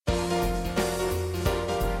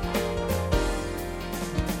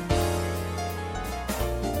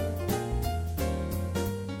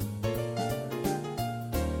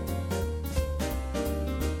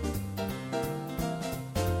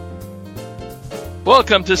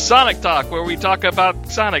Welcome to Sonic Talk, where we talk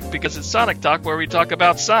about Sonic, because it's Sonic Talk where we talk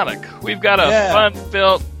about Sonic. We've got a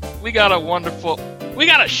fun-filled, we got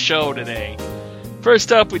a show today.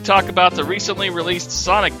 First up, we talk about the recently released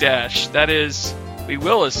Sonic Dash. That is, we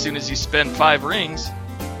will as soon as you spend 5 rings.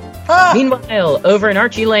 Meanwhile, over in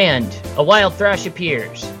Archie Land, a wild Thrash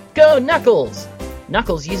appears. Go Knuckles!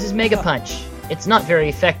 Knuckles uses Mega Punch. It's not very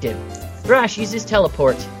effective. Thrash uses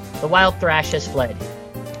Teleport. The wild Thrash has fled.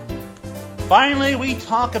 Finally, we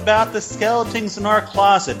talk about the skeletons in our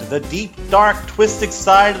closet, the deep, dark, twisted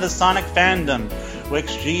side of the Sonic fandom, which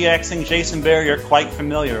GX and Jason Berry are quite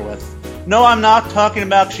familiar with. No, I'm not talking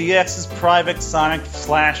about GX's private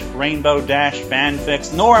Sonic/Rainbow Dash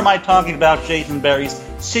fanfics, nor am I talking about Jason Berry's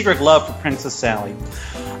secret love for Princess Sally.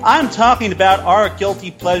 I'm talking about our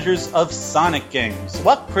guilty pleasures of Sonic games.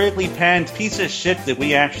 What critically panned piece of shit did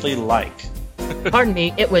we actually like? Pardon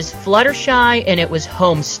me, it was Fluttershy and it was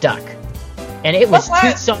Homestuck. And it was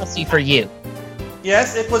too saucy for you.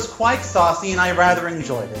 Yes, it was quite saucy, and I rather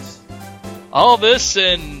enjoyed it. All this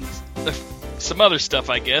and some other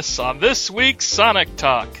stuff, I guess, on this week's Sonic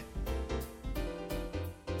Talk.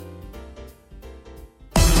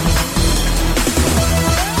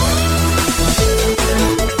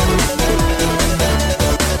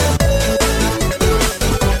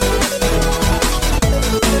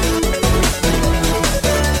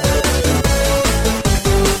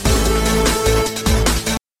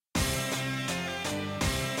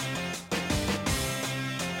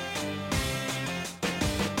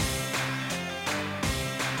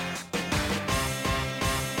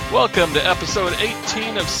 Welcome to episode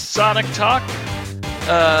 18 of Sonic Talk.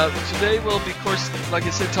 Today we'll be, of course, like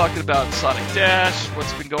I said, talking about Sonic Dash,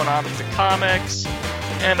 what's been going on with the comics,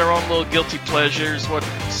 and our own little guilty pleasures, what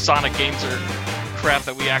Sonic games are crap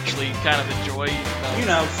that we actually kind of enjoy. You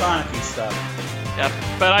know, Sonic-y stuff. Yeah,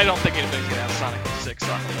 but I don't think anybody's going to have Sonic 06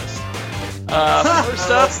 on the list.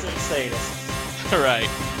 First up... say this. Right.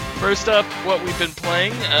 First up, what we've been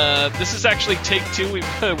playing. This is actually take 2. We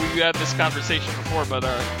had this conversation before, but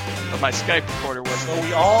my Skype recorder was. So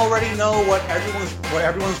we already know what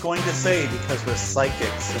everyone's going to say because we're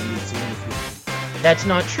psychics and we've seen the future. That's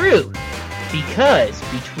not true, because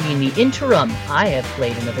between the interim, I have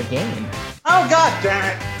played another game. Oh god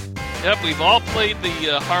damn it! Yep, we've all played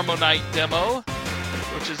the Harmonite demo,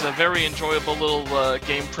 which is a very enjoyable little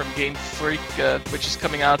game from Game Freak, which is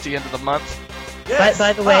coming out at the end of the month. Yes.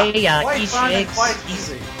 By the way, he's Shigs. Quite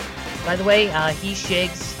easy. By the way, he's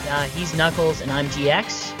Shigs, he's Knuckles, and I'm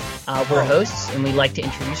GX. We're hosts, and we like to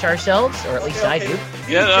introduce ourselves, or at least I do.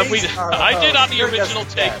 Yeah, I did on the original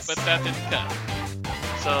take, but that didn't cut.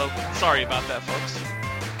 So, sorry about that, folks.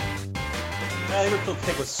 The original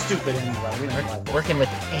take was stupid anyway. We didn't like it. Working with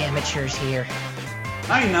amateurs here.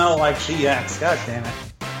 I know, like GX. God damn it.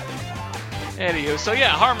 Anywho, so yeah,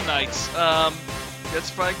 Harmonites. That's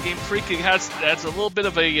fun. Game Freak has a little bit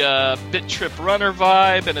of a Bit Trip Runner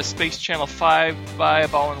vibe and a Space Channel 5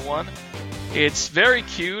 vibe all in one. It's very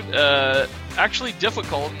cute. Actually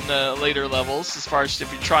difficult in the later levels as far as if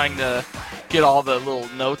you're trying to get all the little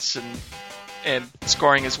notes and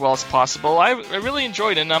scoring as well as possible. I really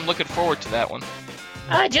enjoyed it, and I'm looking forward to that one.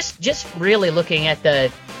 Just really looking at the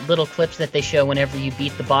little clips that they show whenever you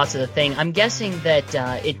beat the boss of the thing, I'm guessing that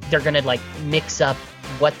they're gonna like mix up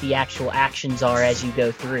what the actual actions are as you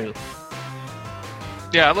go through.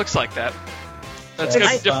 Yeah, it looks like that. That's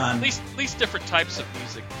good. At least different types of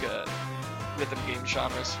music, rhythm game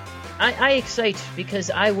genres. I excite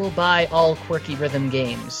because I will buy all quirky rhythm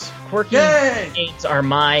games. Quirky games are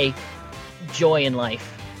my joy in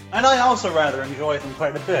life. And I also rather enjoy them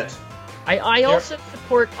quite a bit. I also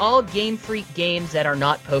support all Game Freak games that are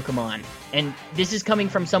not Pokemon. And this is coming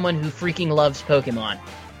from someone who freaking loves Pokemon.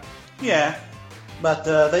 Yeah. But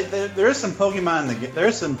there is some Pokemon in the game. There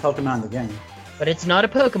is some Pokemon in the game. But it's not a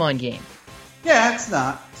Pokemon game. Yeah, it's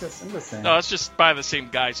not. It's just, I'm just saying. No, it's just by the same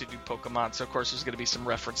guys who do Pokemon, so of course there's going to be some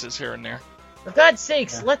references here and there. For God's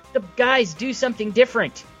sakes, let the guys do something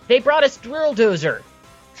different. They brought us Drill Dozer.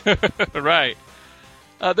 Right.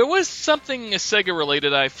 There was something Sega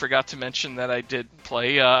related I forgot to mention that I did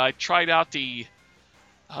play. I tried out the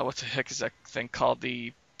what the heck is that thing called?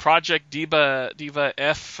 The Project Diva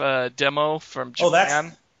F demo from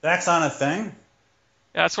Japan. Oh, that's on a thing?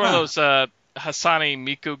 Yeah, it's one of those Hasane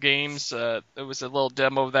Miku games. It was a little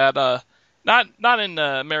demo of that. Not in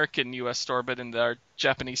the American US store, but in our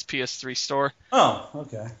Japanese PS3 store. Oh,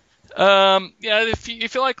 okay. Yeah, if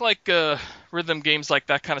you like rhythm games like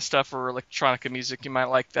that kind of stuff or electronica music, you might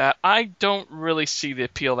like that. I don't really see the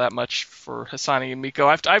appeal that much for Hasane and Miku.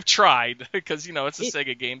 I've tried because it's a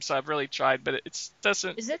Sega game, so I've really tried, but it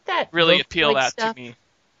doesn't really appeal that stuff to me.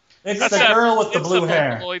 It's That's the that- girl with the it's blue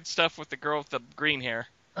hair. Vocaloid stuff with the girl with the green hair.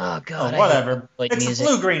 Oh Oh, god, whatever. I hate It's music.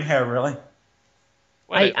 the blue-green hair, really.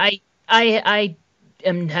 Whatever. I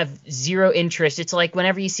have zero interest. It's like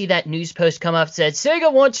whenever you see that news post come up that said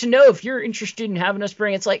Sega wants to know if you're interested in having us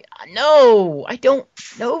bring. It's like, no, I don't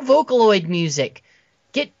know Vocaloid music.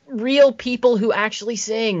 Get real people who actually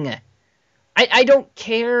sing. I don't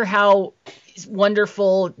care how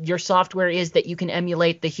wonderful your software is that you can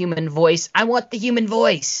emulate the human voice. I want the human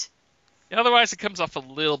voice. Otherwise, it comes off a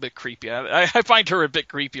little bit creepy. I find her a bit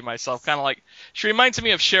creepy myself. Kind of like she reminds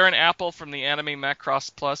me of Sharon Apple from the anime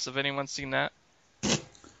Macross Plus. Have anyone seen that?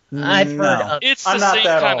 I've heard No. of. It's I'm the not same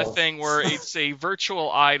that kind of old. thing where it's a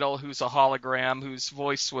virtual idol who's a hologram whose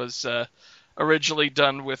voice was originally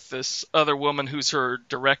done with this other woman who's her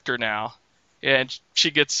director now, and she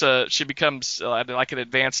becomes like an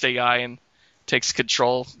advanced AI and takes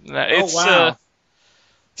control. It's, wow.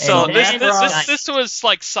 so And this was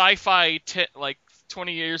like sci-fi like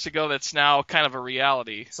 20 years ago. That's now kind of a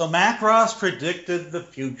reality. So Macross predicted the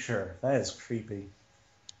future. That is creepy.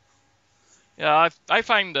 Yeah, I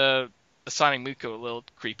find Sonic Muko a little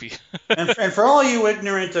creepy. And for all you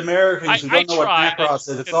ignorant Americans who I don't know what tried. I Macross just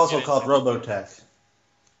is, it's couldn't also get called into Robotech.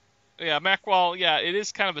 Yeah, Macwall. Yeah, it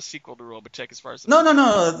is kind of a sequel to Robotech as far as No.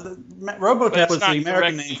 But Robotech it's was the not American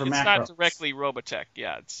directly- name for It's Macross. not directly Robotech.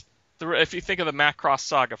 Yeah, it's if you think of the Macross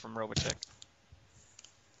saga from Robotech.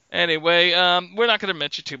 Anyway, we're not going to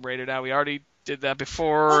mention Tomb Raider now. We already did that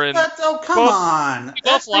before, and Come both- on. we both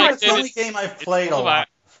That's liked the it. only game I've it's played a full of lot.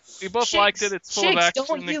 we both Chicks- liked it. It's full of chicks, action,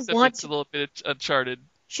 don't you except want it's a little bit Uncharted.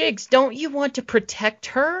 Shigs, don't you want to protect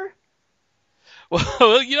her?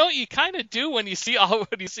 Well, you kind of do when you see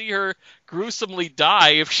her gruesomely die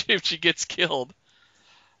if she gets killed.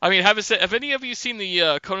 I mean, have any of you seen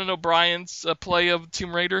the Conan O'Brien's play of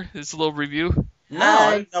Tomb Raider? His little review. No,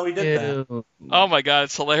 I didn't know he did that. Ew. Oh my god,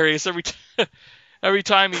 it's hilarious! Every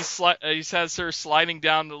time he has her sliding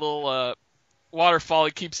down the little waterfall,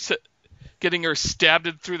 he keeps getting her stabbed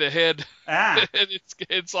in through the head, Ah. and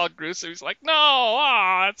it's all gruesome. He's like,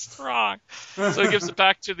 "No, it's wrong." So he gives it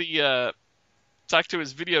back to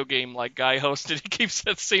his video game like guy host, and he keeps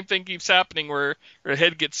the same thing keeps happening where her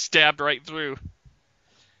head gets stabbed right through.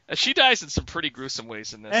 And she dies in some pretty gruesome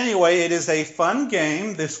ways in this. Anyway, it is a fun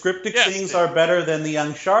game. The cryptic Yes, scenes it- are better than the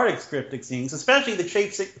Uncharted cryptic scenes, especially the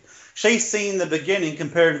chase scene in the beginning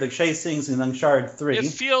compared to the chase scenes in Uncharted 3. It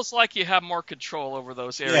feels like you have more control over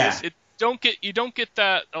those areas. Yeah. You don't get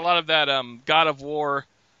that a lot of that God of War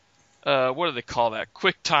what do they call that?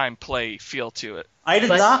 Quick time play feel to it. I did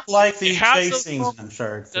But- not like the It has chase those scenes in moments.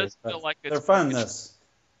 Uncharted It 3, does feel but like they're it's- fun in this.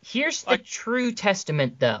 Here's the Like- true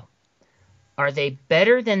testament, though. Are they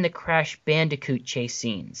better than the Crash Bandicoot chase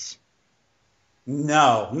scenes?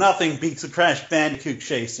 No, nothing beats the Crash Bandicoot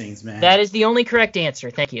chase scenes, man. That is the only correct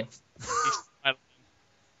answer. Thank you.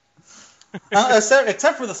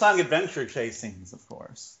 Except for the Sonic Adventure chase scenes, of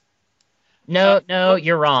course. No,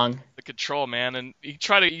 you're wrong. The control, man, and you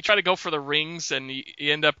try to go for the rings, and you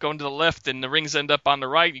end up going to the left, and the rings end up on the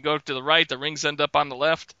right. You go to the right, the rings end up on the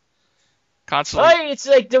left. Constantly. Why, it's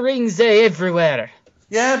like the rings everywhere.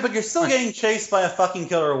 Yeah, but you're still getting chased by a fucking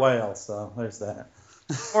killer whale, so there's that.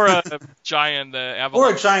 Or a giant Or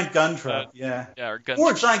avalanche. a giant gun truck, yeah. Or gun.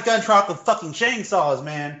 Or a giant gun truck with fucking chainsaws,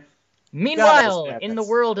 man. Meanwhile, God, in the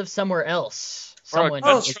world of somewhere else, Or a someone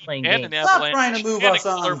gun is truck playing and an games. Stop avalanche. trying to move and a us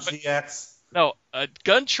on, killer- GX. No, a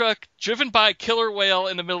gun truck driven by a killer whale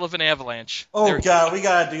in the middle of an avalanche. Oh, There- God, we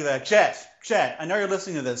gotta do that. Chet, I know you're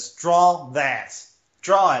listening to this. Draw that.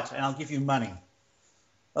 Draw it, and I'll give you money.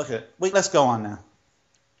 Okay, wait, let's go on now.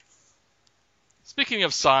 Speaking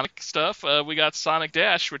of Sonic stuff, we got Sonic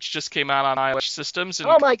Dash, which just came out on iOS systems. And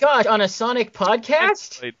Oh my gosh, on a Sonic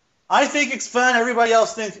podcast? I think it's fun. Everybody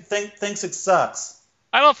else thinks it sucks.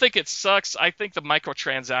 I don't think it sucks. I think the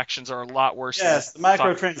microtransactions are a lot worse. Yes, the than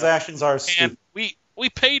Sonic. microtransactions are stupid. And we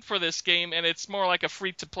paid for this game, and it's more like a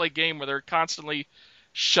free-to-play game where they're constantly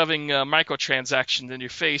shoving microtransactions in your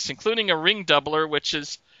face, including a ring doubler, which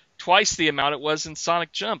is twice the amount it was in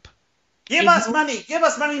Sonic Jump. Give us money! Give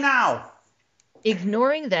us money now!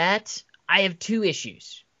 Ignoring that, I have two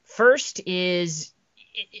issues. First is,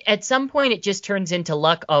 at some point it just turns into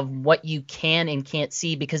luck of what you can and can't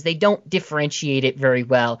see because they don't differentiate it very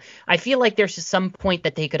well. I feel like there's some point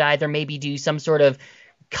that they could either maybe do some sort of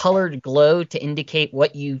colored glow to indicate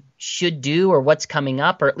what you should do or what's coming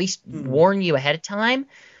up, or at least warn you ahead of time.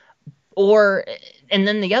 And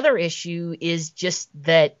then the other issue is just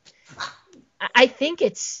that I think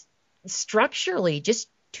it's structurally just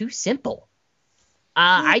too simple.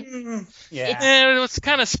 Yeah. It's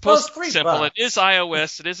kind of supposed to be $3. simple. It is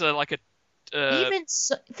iOS. It is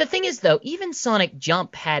The thing is, though, even Sonic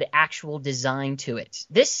Jump had actual design to it.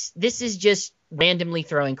 This is just randomly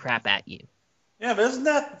throwing crap at you. Yeah, but isn't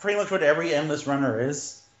that pretty much what every Endless Runner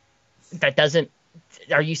is? That doesn't...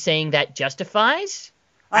 Are you saying that justifies?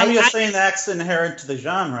 I'm just saying that's inherent to the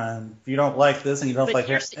genre. And if you don't like this and you don't like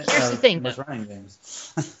here's the thing, Endless Running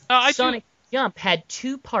games. Sonic Jump had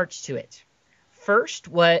two parts to it. First,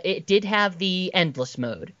 it did have the Endless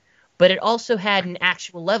mode, but it also had an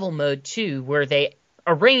actual level mode too, where they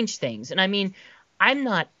arrange things. And I mean, I'm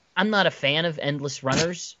not a fan of Endless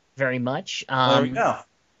Runners very much. There we go.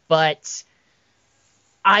 But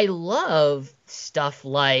I love stuff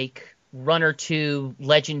like Runner 2,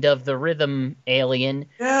 Legend of the Rhythm Alien.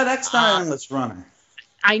 Yeah, that's not Endless Runner.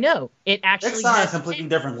 I know. It actually It's on a completely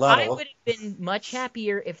different level. I would have been much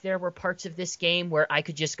happier if there were parts of this game where I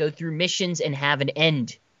could just go through missions and have an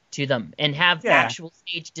end to them and have actual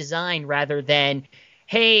stage design rather than,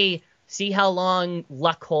 hey, see how long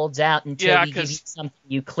luck holds out until we give you something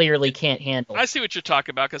you clearly can't handle. I see what you're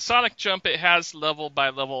talking about, because Sonic Jump, it has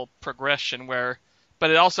level-by-level progression,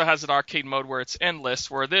 but it also has an arcade mode where it's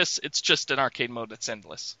endless, where it's just an arcade mode that's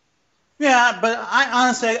endless. Yeah, but I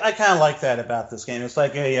honestly kind of like that about this game. It's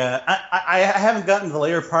like I haven't gotten to the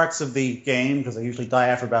later parts of the game because I usually die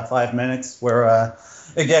after about 5 minutes, where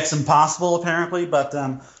it gets impossible apparently. But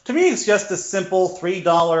to me, it's just a simple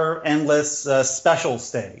 $3 endless special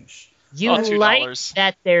stage. You like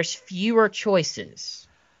that there's fewer choices.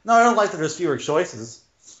 No, I don't like that there's fewer choices.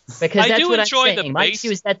 Because that's what I'm saying. My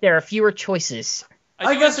issue is that there are fewer choices.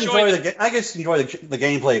 I guess enjoy the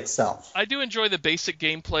gameplay itself. I do enjoy the basic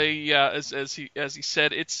gameplay. Yeah, as he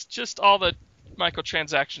said, it's just all the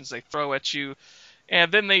microtransactions they throw at you,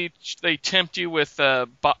 and then they tempt you with the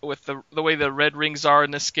way the red rings are in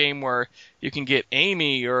this game, where you can get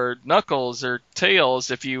Amy or Knuckles or Tails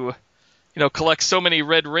if you collect so many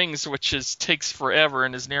red rings, which takes forever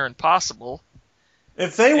and is near impossible.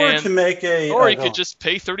 If they were to make or you could just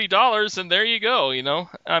pay $30 and there you go.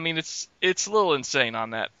 I mean, it's a little insane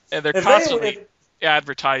on that, and they're constantly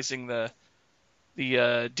advertising the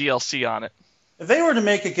DLC on it. If they were to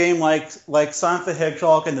make a game like Sonic the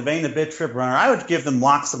Hedgehog in the vein of Bit Trip Runner, I would give them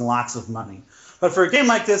lots and lots of money. But for a game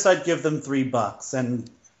like this, I'd give them $3, and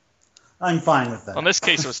I'm fine with that. Well, in this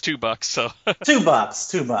case, it was $2, so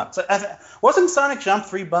 $2. Wasn't Sonic Jump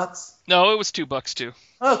 $3? No, it was $2 too.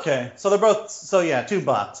 Okay, so they're both. So yeah,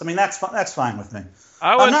 $2. I mean, that's fine with me.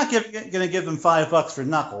 I'm not going to give them $5 for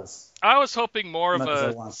Knuckles. I was hoping more of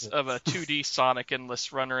a 2D Sonic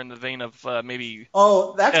Endless Runner in the vein of maybe.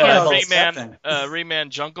 Oh, that's what I was expecting. Rayman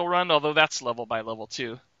Jungle Run, although that's level by level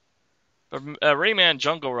too. But Rayman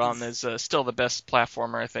Jungle Run is still the best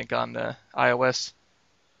platformer, I think, on the iOS.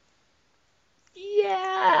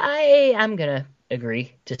 Yeah, I'm gonna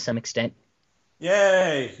agree to some extent.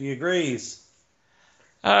 Yay, he agrees.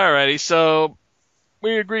 Alrighty, so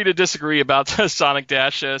we agree to disagree about the Sonic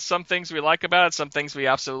Dash. Some things we like about it, some things we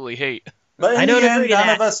absolutely hate. But in the end, none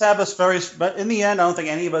of us have But in the end, I don't think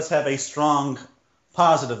any of us have a strong,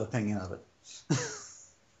 positive opinion of it.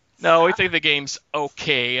 No, we think the game's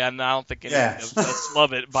okay, and I don't think any of us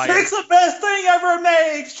love it. It's the best thing ever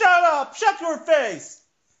made. Shut up! Shut your face!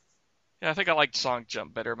 Yeah, I think I liked Sonic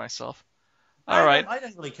Jump better myself. All right. I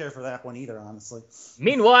didn't really care for that one either, honestly.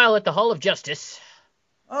 Meanwhile, at the Hall of Justice.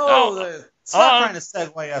 Stop trying to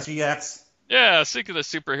segue, SGX. Yeah, speaking of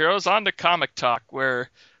the superheroes, on to Comic Talk,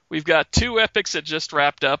 where we've got 2 epics that just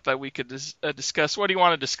wrapped up that we could discuss. What do you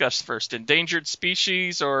want to discuss first, Endangered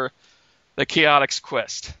Species or the Chaotix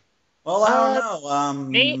Quest? Well, I don't know.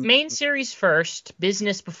 Main series first,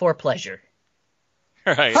 business before pleasure.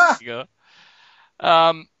 All right, there you go.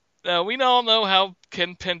 We all know how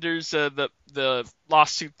Ken Pender's the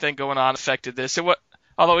lawsuit thing going on affected this.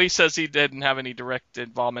 Although he says he didn't have any direct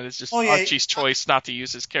involvement, it's just Archie's choice not to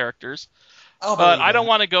use his characters. But I don't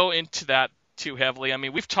want to go into that too heavily. I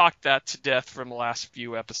mean, we've talked that to death from the last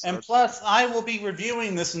few episodes. And plus, I will be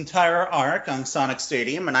reviewing this entire arc on Sonic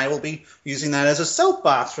Stadium, and I will be using that as a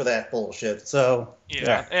soapbox for that bullshit. So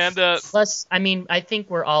yeah. And plus, I mean, I think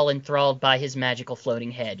we're all enthralled by his magical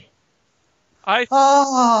floating head. I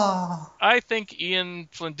think Ian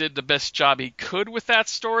Flynn did the best job he could with that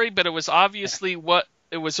story, but it was obviously what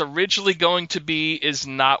it was originally going to be is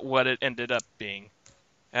not what it ended up being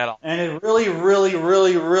at all. And it really, really,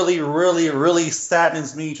 really, really, really, really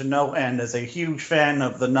saddens me to no end as a huge fan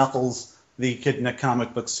of the Knuckles, the Kid in a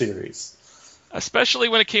Comic Book series. Especially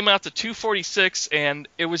when it came out to 246, and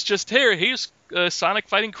it was just, here's Sonic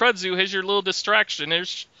fighting Krudzu, here's your little distraction,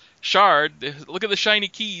 there's Shard, look at the shiny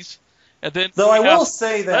keys. And then though I will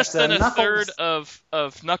say that less than a third of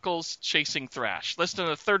Knuckles chasing Thrash. Less than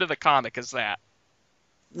a third of the comic is that.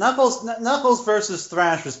 Knuckles versus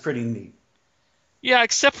Thrash was pretty neat. Yeah,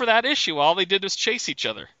 except for that issue, all they did was chase each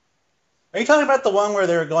other. Are you talking about the one where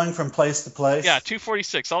they were going from place to place? Yeah,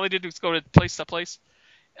 246. All they did was go to place to place.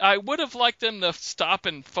 I would have liked them to stop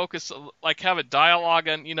and focus, like have a dialogue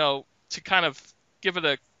and, to kind of give it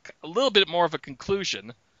a little bit more of a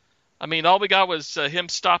conclusion. I mean, all we got was him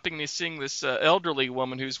stopping and seeing this elderly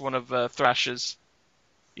woman who's one of Thrash's,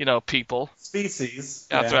 people. Species.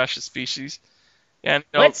 Yeah, Thrash's species. And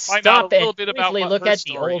let's find stop out a little and bit about briefly what look her at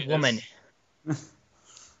the story old is. woman.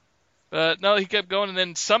 No, he kept going, and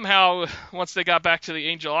then somehow, once they got back to the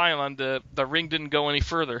Angel Island, the ring didn't go any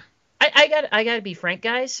further. I gotta be frank,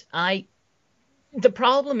 guys. The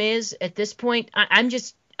problem is at this point, I'm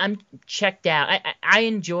checked out. I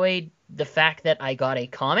enjoyed the fact that I got a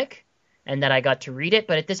comic and that I got to read it,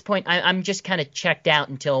 but at this point, I'm just kind of checked out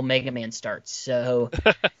until Mega Man starts. So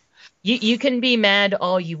you can be mad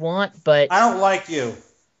all you want, but I don't like you.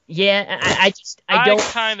 Yeah, I don't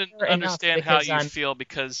kind of understand how you I'm... feel,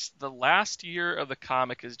 because the last year of the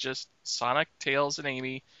comic is just Sonic, Tails, and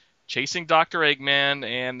Amy chasing Dr. Eggman,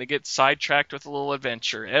 and they get sidetracked with a little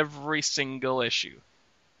adventure every single issue.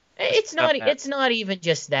 It's not even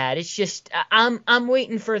just that. It's just I'm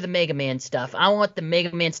waiting for the Mega Man stuff. I want the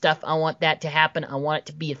Mega Man stuff. I want that to happen. I want it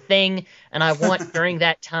to be a thing, and I want during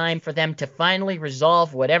that time for them to finally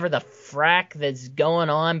resolve whatever the frack that's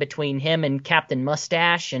going on between him and Captain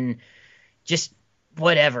Mustache, and just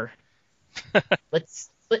whatever.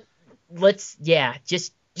 Let's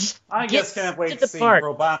just I just can't wait to see part.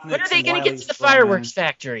 Robotnik. When are they going to get to the fireworks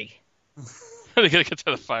factory? They're going to get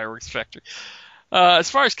to the fireworks factory. As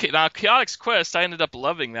far as Chaotix Quest, I ended up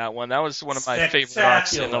loving that one. That was one of my favorite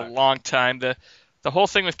arcs in a long time. The whole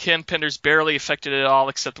thing with Ken Penders barely affected it at all,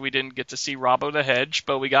 except we didn't get to see Robbo the Hedge,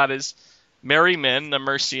 but we got his Merry Men, the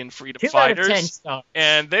Mercy and Freedom 2 Fighters, out of 10 stars.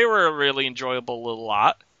 And they were a really enjoyable little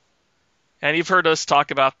lot. And you've heard us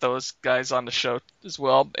talk about those guys on the show as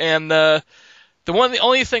well. And the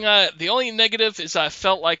only negative is I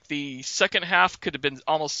felt like the second half could have been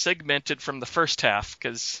almost segmented from the first half,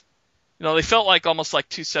 because they felt like almost like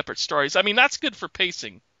two separate stories. I mean, that's good for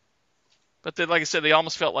pacing, but then, like I said, they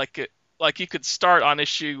almost felt like you could start on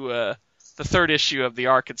the third issue of the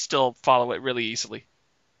arc and still follow it really easily.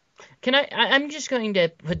 I'm just going to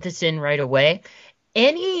put this in right away.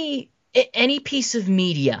 Any piece of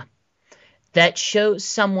media that shows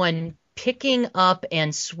someone picking up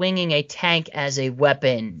and swinging a tank as a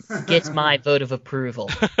weapon gets my vote of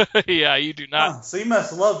approval. Yeah, you do not. Oh, so you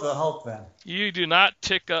must love the Hulk then. You do not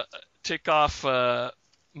tick off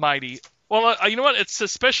Mighty. Well, you know what? It's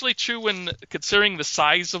especially true when considering the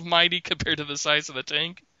size of Mighty compared to the size of the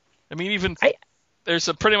tank. I mean, there's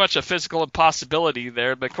pretty much a physical impossibility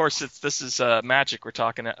there. But of course, this is magic we're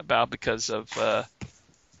talking about because of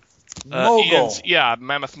Mogul.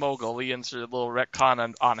 Mammoth Mogul. Ian's little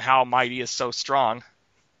retcon on how Mighty is so strong,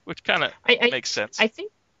 which kind of makes sense. I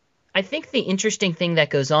think the interesting thing that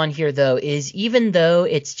goes on here, though, is even though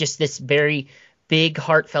it's just this very big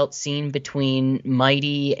heartfelt scene between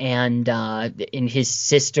Mighty and his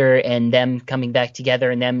sister and them coming back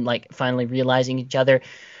together and them like finally realizing each other,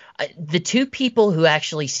 the two people who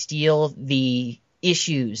actually steal the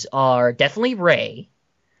issues are definitely Ray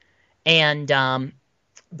and the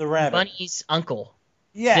rabbit. Bunny's uncle.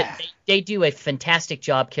 Yeah. They do a fantastic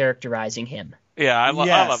job characterizing him. Yeah, I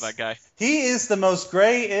love that guy. He is the most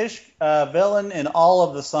grayish villain in all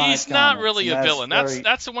of the Sonic He's not comics, really a villain.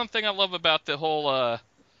 That's the one thing I love about the whole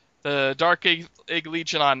the Dark Egg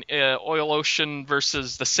Legion on Oil Ocean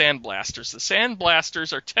versus the Sandblasters. The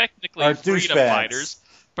Sandblasters are technically freedom fighters,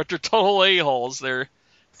 but they're total a-holes. They're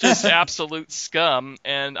just absolute scum.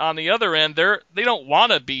 And on the other end, they don't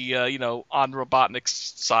want to be on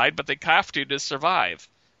Robotnik's side, but they have to survive.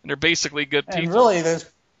 And they're basically good people. And really, there's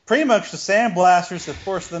pretty much the Sandblasters that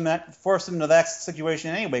force them to that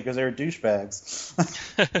situation anyway, because they're douchebags.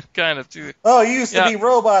 Kind of too. Oh, you used to be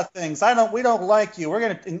robot things. We don't like you. We're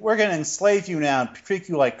gonna enslave you now and treat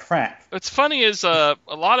you like crap. What's funny is a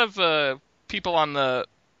lot of people on the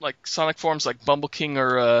Sonic forums, like Bumble King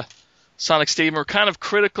or Sonic Stadium, are kind of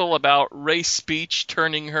critical about Ray's speech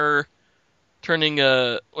turning what's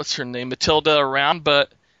her name, Matilda, around,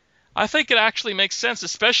 but I think it actually makes sense,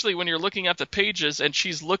 especially when you're looking at the pages and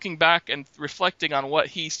she's looking back and reflecting on what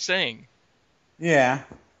he's saying. Yeah.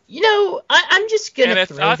 I'm just going to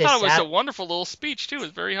throw this out. I thought it was a wonderful little speech, too. It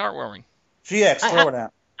was very heartwarming. GX, throw it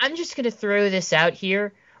out. I'm just going to throw this out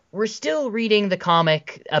here. We're still reading the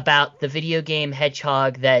comic about the video game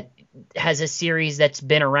Hedgehog that has a series that's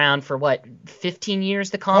been around for, 15 years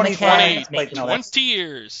the comic has? 20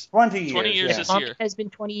 years. 20 years. 20 years this year. The comic has been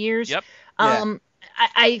 20 years? Yep.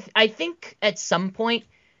 I think at some point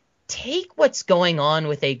take what's going on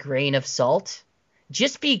with a grain of salt.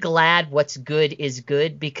 Just be glad what's good is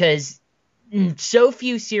good, because so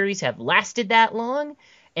few series have lasted that long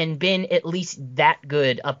and been at least that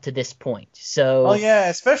good up to this point. So, oh yeah,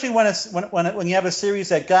 especially when you have a series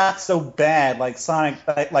that got so bad, like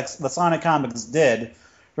the Sonic comics did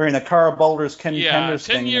during the Carl Boulders Ken Penders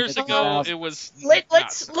 10 thing. years ago, it was.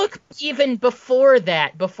 Let's look even before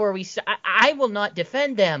that. I will not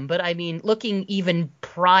defend them, but I mean, looking even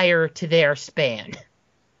prior to their span.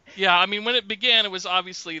 Yeah, I mean, when it began, it was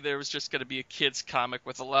obviously there was just going to be a kids comic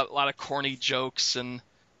with a lot of corny jokes and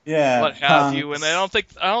what have you, and I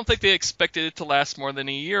don't think they expected it to last more than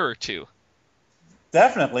a year or two.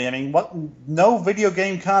 Definitely, I mean, no video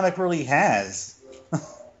game comic really has.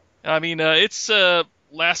 I mean, it's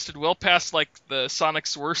lasted well past like the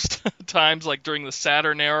Sonic's worst times, like during the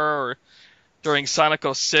Saturn era or during Sonic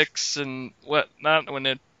 06 and whatnot,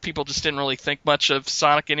 when people just didn't really think much of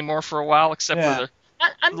Sonic anymore for a while, except for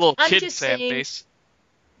the little kid fan base.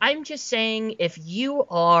 I'm just saying, if you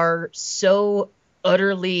are so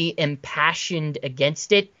utterly impassioned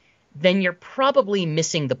against it, then you're probably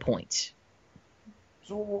missing the point.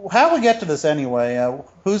 So how do we get to this anyway?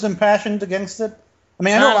 Who's impassioned against it? I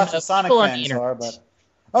mean, I know lots of Sonic fans are, but...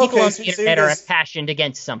 People on the internet are impassioned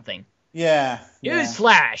against something. Yeah.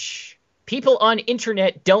 Newsflash! People on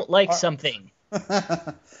internet don't like something.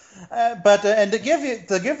 But to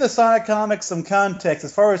give the Sonic comics some context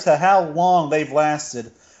as far as to how long they've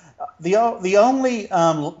lasted, the only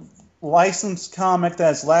licensed comic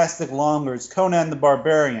that's lasted longer is Conan the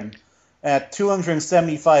Barbarian at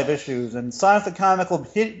 275 issues, and Sonic the Comic will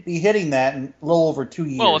be hitting that in a little over 2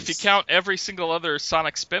 years. Well, if you count every single other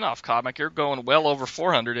Sonic spin-off comic, you're going well over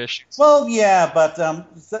 400 issues. Well, yeah, but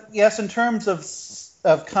yes, in terms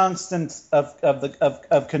of constant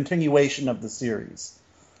of continuation of the series.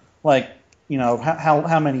 Like, you know,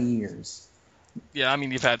 how many years? Yeah, I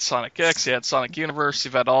mean, you've had Sonic X, you had Sonic Universe,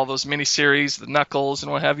 you've had all those miniseries, the Knuckles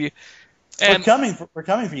and what have you. And we're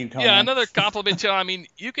coming for you, Tony. Yeah, another compliment too. I mean,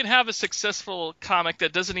 you can have a successful comic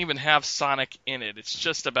that doesn't even have Sonic in it. It's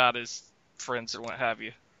just about his friends and what have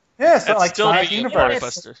you. Yeah, so like Sonic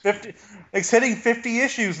Universe. It's hitting 50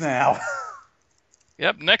 issues now.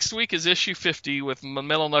 Yep, next week is issue 50 with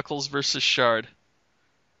Metal Knuckles versus Shard.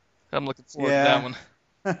 I'm looking forward to that one.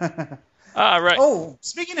 All right. Oh,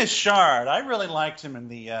 speaking of Shard, I really liked him in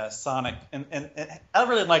the Sonic, and I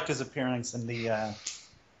really liked his appearance in the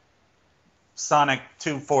Sonic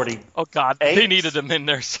 240. Oh God, they needed him in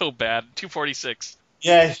there so bad. 246.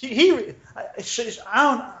 Yeah,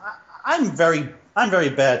 I'm very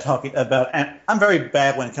bad talking about, and I'm very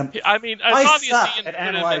bad when it comes. I mean, obviously you put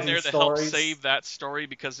him in there to help save that story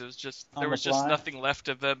because it was just there was just nothing left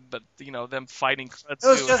of them, but them fighting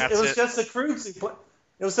Kretsu. It was just the Kruzu.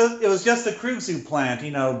 It was just the Kruzu plant,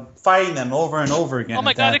 fighting them over and over again. Oh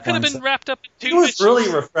my God, it could have been wrapped up in 2 issues. It was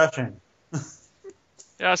really refreshing.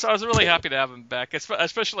 Yeah, so I was really happy to have him back,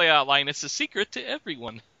 especially Linus' secret to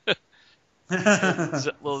everyone.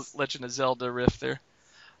 Little Legend of Zelda riff there.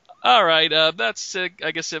 All right, that's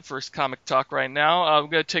I guess it for comic talk right now.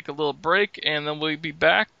 I'm going to take a little break, and then we'll be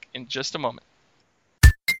back in just a moment.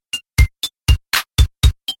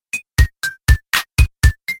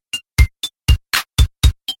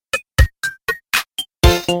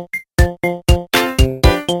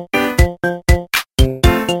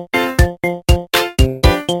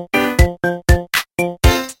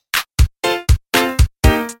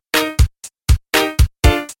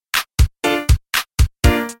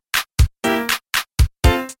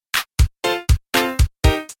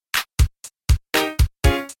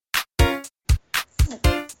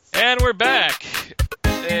 And we're back.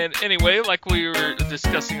 And anyway, like we were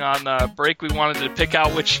discussing on break, we wanted to pick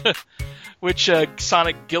out which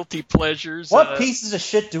Sonic guilty pleasures. What pieces of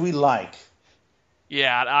shit do we like?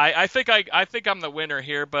 Yeah, I think I'm the winner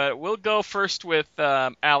here, but we'll go first with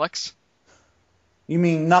Alex. You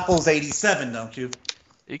mean Knuckles 87, don't you?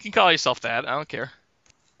 You can call yourself that. I don't care.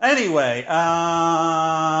 Anyway,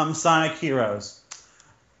 Sonic Heroes.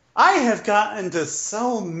 I have gotten into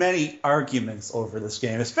so many arguments over this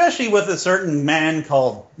game, especially with a certain man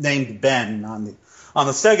named Ben on the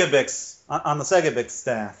Sega Bix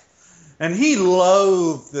staff, and he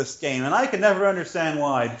loathed this game, and I could never understand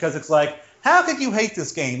why. Because it's like, how could you hate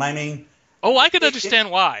this game? I mean, I could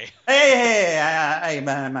understand why. Hey,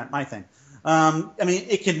 my thing. I mean,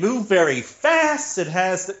 it can move very fast. It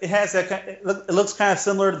looks kind of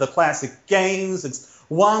similar to the classic games. It's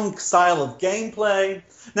one style of gameplay.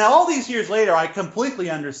 Now, all these years later, I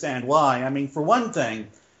completely understand why. I mean, for one thing,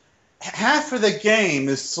 half of the game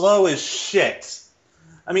is slow as shit.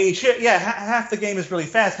 I mean, half the game is really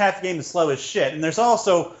fast, half the game is slow as shit. And there's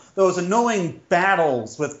also those annoying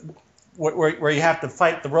battles where you have to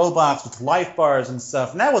fight the robots with life bars and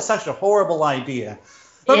stuff, and that was such a horrible idea.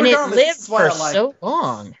 But and it regardless, lived this is why for I like so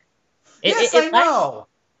long. Yes, I know.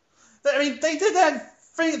 I mean, they did that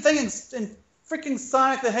thing in freaking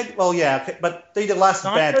Sonic the Hedgehog. Well, yeah, okay, but they did lots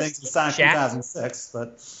of bad things in Sonic 2006.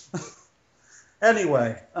 But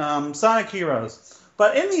anyway, Sonic Heroes.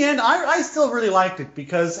 But in the end, I still really liked it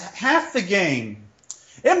because half the game,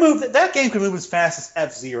 it moved. That game could move as fast as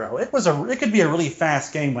F-Zero. It could be a really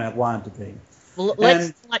fast game when it wanted to be. Well,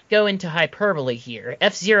 let's not go into hyperbole here.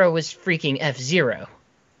 F-Zero was freaking F-Zero.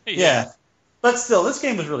 Yeah, but still, this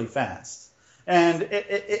game was really fast. And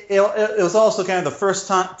it was also kind of the first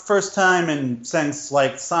time in since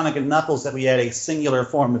like Sonic and Knuckles that we had a singular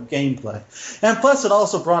form of gameplay. And plus, it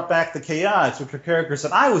also brought back the Chaotix, which are characters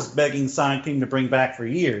that I was begging Sonic Team to bring back for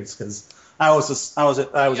years because I was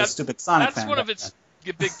a stupid Sonic fan. That's one of its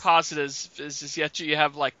big positives is yet you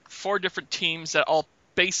have like 4 different teams that all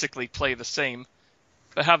basically play the same,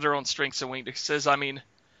 but have their own strengths and weaknesses. I mean,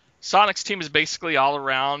 Sonic's team is basically all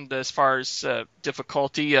around as far as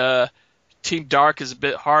difficulty. Team Dark is a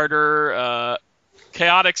bit harder.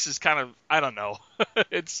 Chaotix is kind of, I don't know.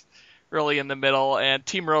 It's really in the middle. And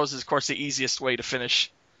Team Rose is, of course, the easiest way to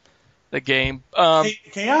finish the game.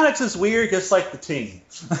 Chaotix is weird, just like the team.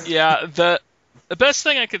 Yeah, the best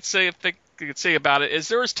thing I could say about it is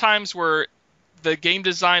there was times where the game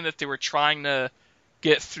design that they were trying to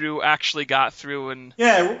get through actually got through. And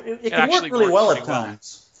yeah, it can work really well at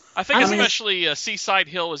times. I think especially Seaside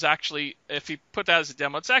Hill was actually, if you put that as a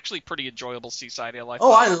demo, it's actually pretty enjoyable, Seaside Hill.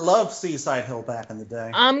 I loved Seaside Hill back in the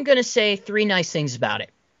day. I'm going to say 3 nice things about it.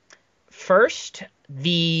 First,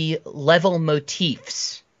 the level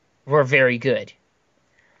motifs were very good.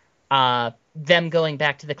 Them going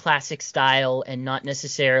back to the classic style and not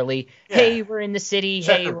necessarily, hey, we're in the city,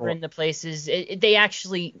 hey, we're in the places. They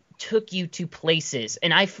actually took you to places,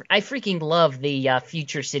 and I freaking love the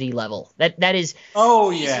Future City level. That is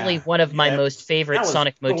easily one of my most favorite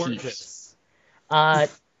Sonic motifs.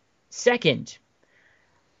 Second,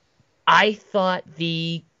 I thought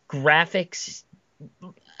the graphics,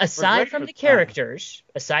 aside from the characters,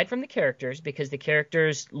 because the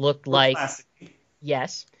characters looked like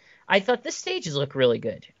yes. I thought the stages look really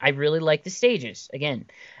good. I really like the stages, again.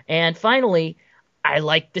 And finally, I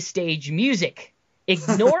like the stage music.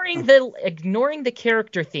 Ignoring the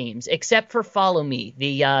character themes, except for Follow Me,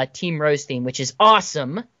 the Team Rose theme, which is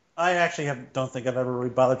awesome. I actually don't think I've ever really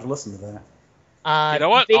bothered to listen to that. You know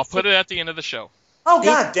what? I'll put it at the end of the show. Oh,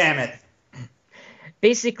 God damn it.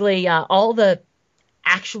 Basically, all the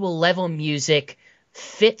actual level music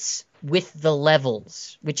fits with the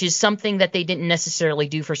levels, which is something that they didn't necessarily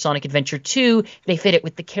do for Sonic Adventure 2. They fit it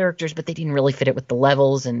with the characters, but they didn't really fit it with the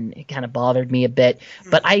levels, and it kind of bothered me a bit.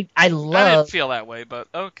 But I didn't feel that way, but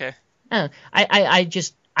okay.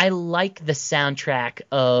 I like the soundtrack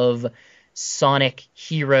of Sonic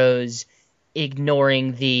Heroes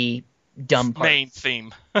ignoring the dumb part. Main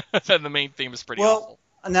theme. The main theme is pretty awful.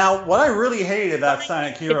 Now, what I really hated about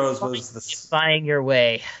Sonic Heroes was buying your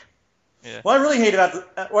way. Yeah. What I really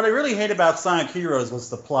hate about Sonic Heroes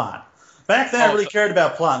was the plot. Back then, I really cared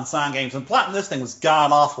about plot in Sonic games, and plot in this thing was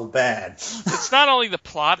god-awful bad. It's not only the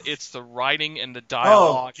plot, it's the writing and the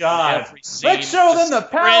dialogue. Oh, God. In every scene. Let's show them the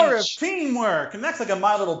power of teamwork! And that's like a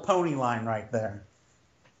My Little Pony line right there.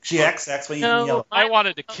 GXX when you can yell. I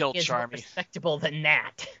wanted to kill Charmy. More respectable than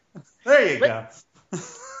that. There you go.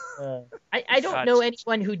 I don't know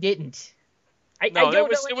anyone who didn't.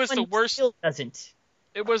 It was the worst. Still doesn't.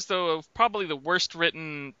 It was probably the worst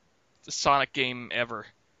written Sonic game ever.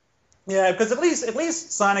 Yeah, because at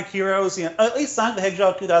least Sonic Heroes, at least Sonic the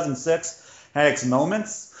Hedgehog 2006 had its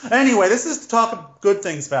moments. Anyway, this is to talk good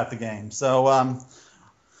things about the game. So,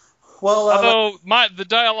 although the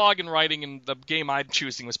dialogue and writing in the game I'm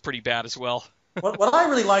choosing was pretty bad as well. what I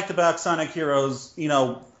really liked about Sonic Heroes,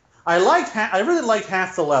 I really liked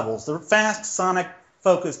half the levels. The fast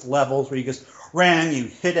Sonic-focused levels where you just ran, you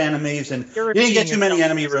hit enemies, and you didn't get too many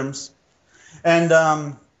enemy rooms. And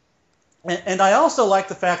I also liked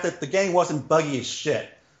the fact that the game wasn't buggy as shit.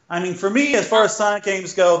 I mean, for me, as far as Sonic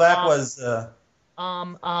games go, that was...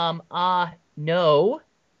 No.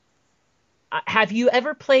 Have you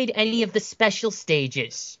ever played any of the special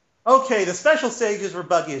stages? Okay, the special stages were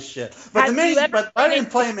buggy as shit. But I didn't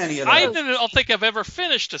play many of those. I don't think I've ever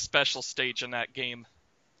finished a special stage in that game.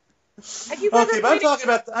 Have you ever but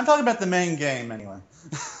I'm talking about the main game anyway.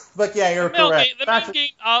 But yeah, you're correct. The main game,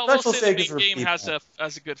 the main game has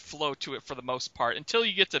a good flow to it for the most part until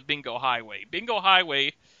you get to Bingo Highway. Bingo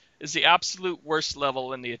Highway is the absolute worst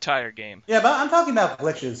level in the entire game. Yeah, but I'm talking about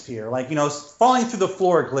glitches here, like falling through the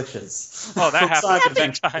floor glitches. Oh, that From happens Sonic many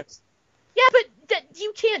Adventure. times. Yeah, but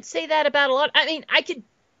you can't say that about a lot. I mean,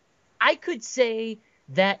 I could say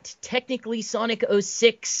that technically Sonic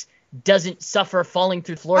 06 doesn't suffer falling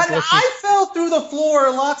through floor glitches. I fell through the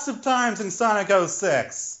floor lots of times in Sonic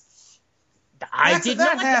 06. I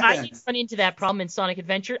didn't happened. run into that problem in Sonic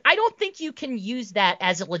Adventure. I don't think you can use that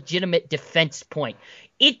as a legitimate defense point.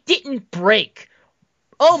 It didn't break.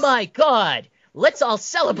 Oh my god. Let's all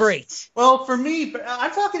celebrate. Well, for me,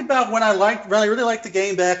 I'm talking about when I really liked the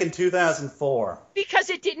game back in 2004.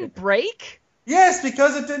 Because it didn't break? Yes,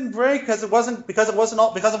 because it didn't break, because it wasn't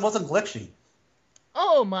glitchy.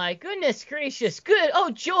 Oh my goodness gracious. Good.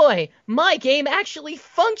 Oh joy. My game actually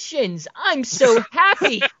functions. I'm so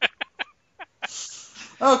happy.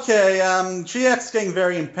 Okay, GX is getting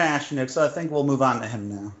very impassionate, so I think we'll move on to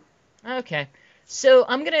him now. Okay. So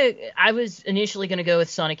I was initially going to go with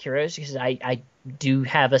Sonic Heroes because I do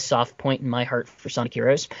have a soft point in my heart for Sonic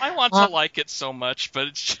Heroes. I want to like it so much, but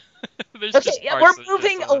it's, there's okay, just parts we're that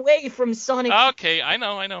moving just, away from Sonic. Okay, I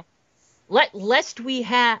know. Lest we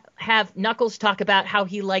have Knuckles talk about how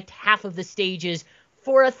he liked half of the stages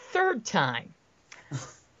for a third time.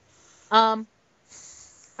 I'm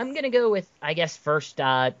going to go with, I guess, first,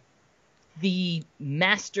 the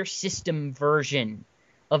Master System version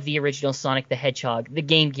of the original Sonic the Hedgehog, the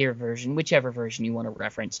Game Gear version, whichever version you want to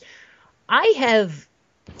reference. I have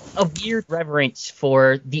a weird reverence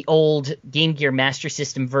for the old Game Gear Master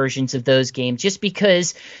System versions of those games, just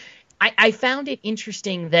because I found it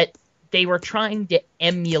interesting that they were trying to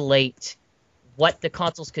emulate what the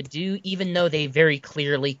consoles could do, even though they very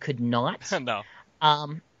clearly could not. No.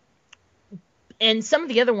 And some of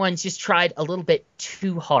the other ones just tried a little bit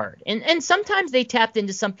too hard. And sometimes they tapped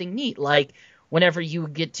into something neat, like whenever you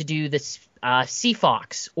get to do this Sea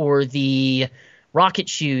Fox or the Rocket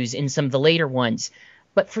Shoes in some of the later ones.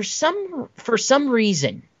 But for some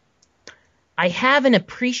reason, I have an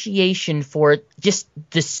appreciation for just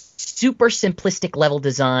the super simplistic level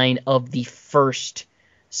design of the first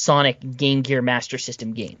Sonic Game Gear Master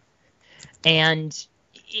System game. And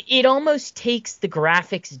it almost takes the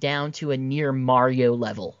graphics down to a near Mario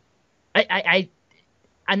level. I'm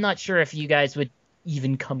not sure if you guys would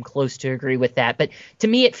even come close to agree with that, but to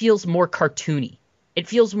me it feels more cartoony. It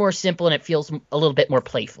feels more simple and it feels a little bit more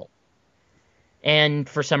playful. And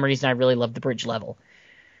for some reason I really love the bridge level.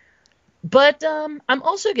 But I'm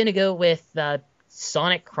also going to go with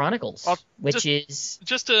Sonic Chronicles,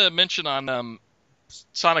 Just to mention on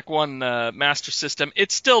Sonic 1 Master System,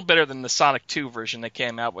 it's still better than the Sonic 2 version they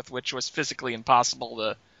came out with, which was physically impossible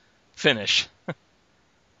to finish.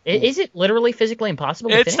 Is it literally physically impossible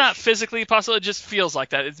to finish? It's not physically impossible, it just feels like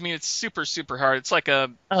that. It's super, super hard. It's like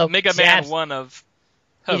a Mega Man 1 of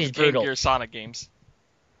Game Gear Sonic games.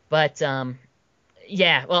 But,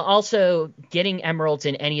 yeah, well, also, getting emeralds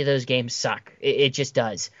in any of those games suck. It just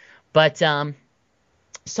does. But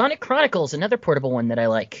Sonic Chronicles, another portable one that I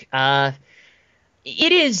like.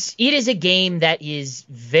 It is a game that is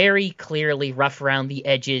very clearly rough around the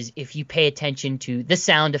edges if you pay attention to the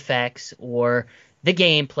sound effects or the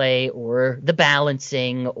gameplay or the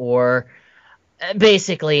balancing or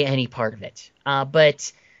basically any part of it.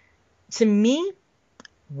 But to me,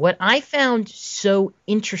 what I found so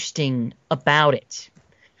interesting about it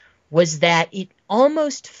was that it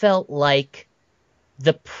almost felt like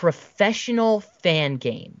the professional fan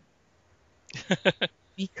game.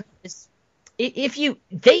 Because if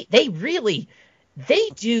they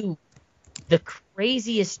do the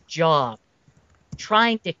craziest job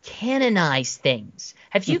trying to canonize things.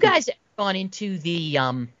 Have you guys gone into they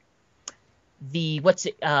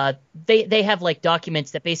have like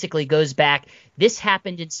documents that basically goes back, this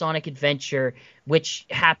happened in Sonic Adventure,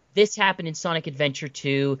 this happened in Sonic Adventure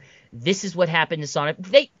 2, this is what happened in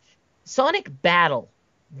Sonic Battle.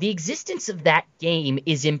 The existence of that game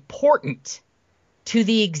is important to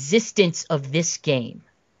the existence of this game.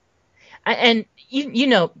 And you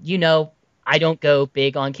know, I don't go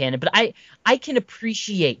big on canon, but I can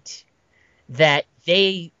appreciate that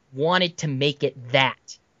they wanted to make it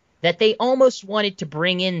that they almost wanted to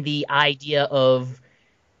bring in the idea of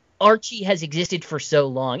Archie has existed for so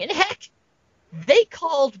long. And heck, they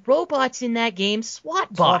called robots in that game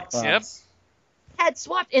SWAT bots. Yep. Had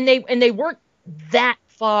SWAT, and they weren't that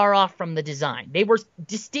far off from the design. They were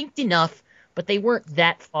distinct enough, but they weren't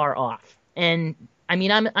that far off. And I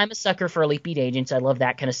mean, I'm a sucker for Elite Beat Agents. I love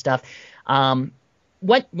that kind of stuff.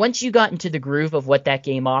 Once you got into the groove of what that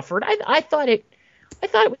game offered, I thought it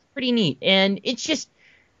was pretty neat. And it's just,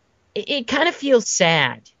 it kind of feels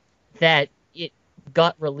sad that it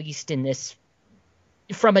got released in this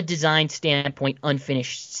from a design standpoint,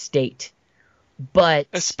 unfinished state. But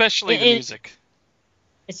especially the music.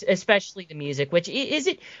 Especially the music, which is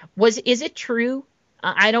it true?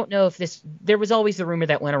 I don't know if there was always the rumor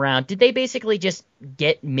that went around. Did they basically just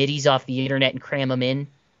get MIDIs off the internet and cram them in?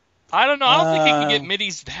 I don't know. I don't think you can get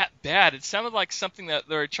MIDIs that bad. It sounded like something that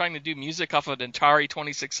they were trying to do music off of an Atari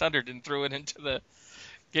 2600 and threw it into the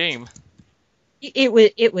game. It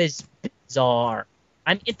was bizarre.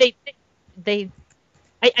 I mean,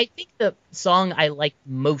 I think the song I liked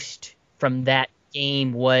most from that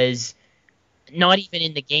game was not even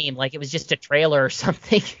in the game. Like, it was just a trailer or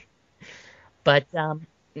something. But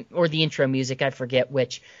or the intro music, I forget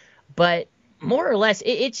which. But more or less,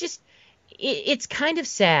 it's kind of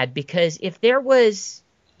sad, because if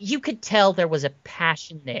you could tell there was a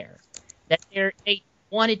passion there, that they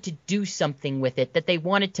wanted to do something with it, that they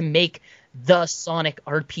wanted to make the Sonic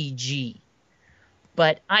RPG.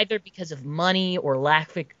 But either because of money or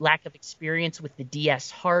lack of experience with the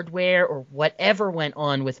DS hardware or whatever went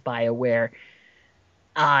on with BioWare,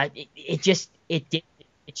 it didn't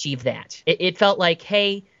achieve that. It felt like,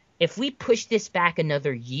 hey, if we push this back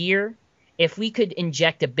another year, if we could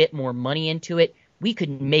inject a bit more money into it, we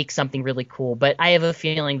could make something really cool. But I have a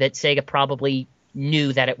feeling that Sega probably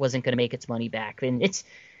knew that it wasn't going to make its money back. And it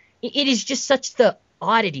is just such the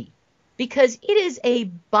oddity, because it is a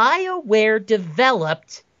BioWare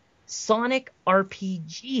developed Sonic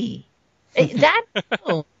RPG. That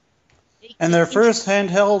and their first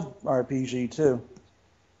handheld RPG too.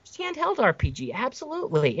 Handheld RPG,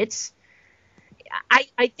 absolutely.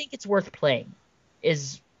 I think it's worth playing,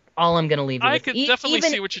 is all I'm going to leave you with. I could definitely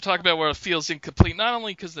see what you're talking about, where it feels incomplete, not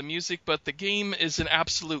only because the music, but the game is an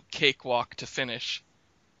absolute cakewalk to finish.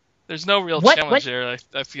 There's no real challenge there,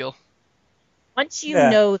 I feel. Once you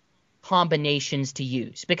know combinations to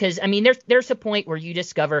use, because, I mean, there's a point where you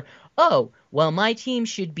discover, oh, well, my team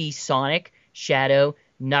should be Sonic, Shadow,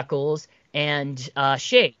 Knuckles, and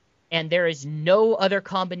Shade. And there is no other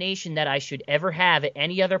combination that I should ever have at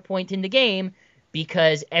any other point in the game,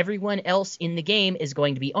 because everyone else in the game is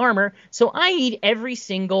going to be armor, so I need every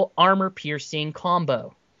single armor-piercing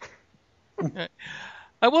combo.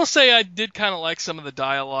 I will say I did kind of like some of the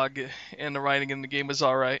dialogue, and the writing in the game was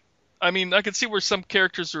alright. I mean, I could see where some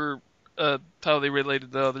characters were, how they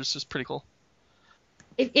related to others was pretty cool.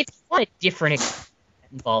 If you want a different experience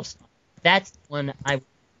that involves, that's one I would.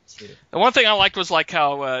 The one thing I liked was like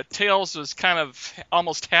how Tails was kind of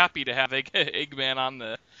almost happy to have Eggman on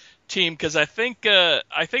the team, because I think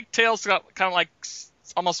Tails got kind of like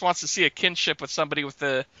almost wants to see a kinship with somebody with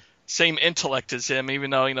the same intellect as him, even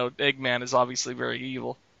though Eggman is obviously very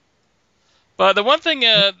evil. But the one thing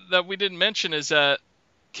that we didn't mention is that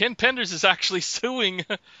Ken Penders is actually suing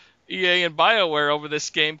EA and BioWare over this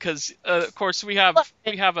game, because of course we have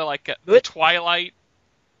the Twilight.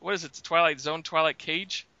 What is it? The Twilight Zone, Twilight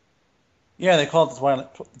Cage. Yeah, they call it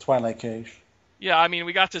the Twilight Cage. Yeah, I mean,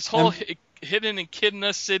 we got this whole hidden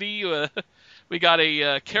Echidna city. We got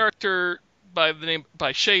a character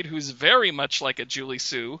by Shade who's very much like a Julie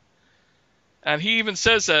Sue, and he even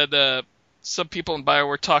says that some people in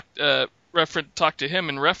BioWare talked to him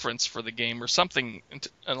in reference for the game or something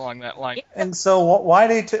along that line. And so, why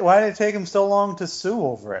did it take him so long to sue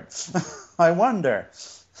over it? I wonder.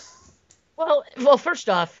 Well, first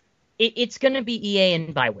off, it's going to be EA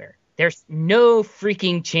and BioWare. There's no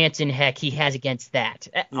freaking chance in heck he has against that.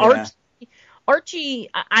 Yeah. Archie,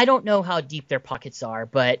 I don't know how deep their pockets are,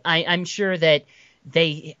 but I'm sure that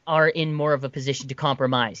they are in more of a position to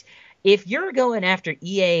compromise. If you're going after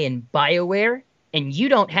EA and BioWare and you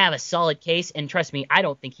don't have a solid case, and trust me, I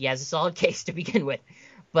don't think he has a solid case to begin with,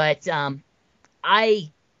 but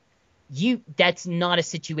that's not a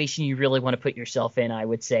situation you really want to put yourself in, I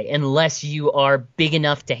would say, unless you are big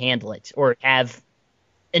enough to handle it or have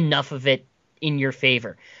enough of it in your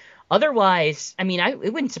favor. Otherwise, I mean,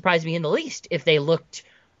 it wouldn't surprise me in the least if they looked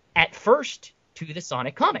at first to the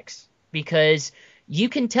Sonic comics, because you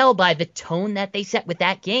can tell by the tone that they set with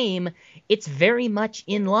that game, it's very much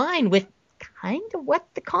in line with kind of what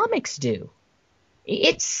the comics do.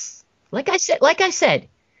 It's like I said,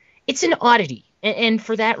 it's an oddity, and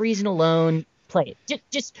for that reason alone, play it.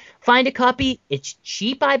 Just find a copy. It's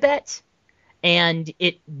cheap, I bet, and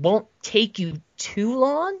it won't take you too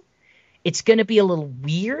long. It's going to be a little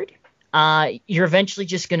weird. You're eventually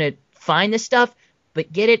just going to find this stuff,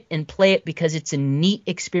 but get it and play it because it's a neat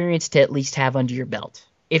experience to at least have under your belt.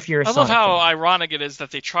 If you're a Sonic love how fan. Ironic it is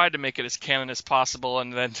that they tried to make it as canon as possible,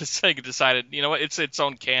 and then Sega decided, you know what, it's its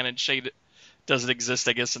own canon. Shade doesn't exist,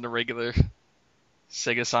 I guess, in the regular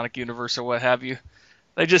Sega Sonic universe or what have you.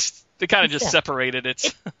 They kind of just separated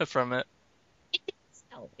it from it.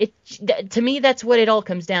 No, to me that's what it all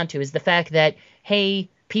comes down to, is the fact that, hey,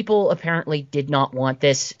 people apparently did not want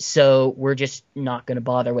this, so we're just not going to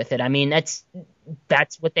bother with it. I mean, that's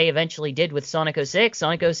what they eventually did with Sonic 06.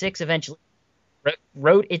 Sonic 06 eventually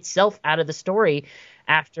wrote itself out of the story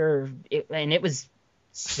after it, and it was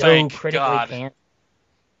so Thank critically God. panned.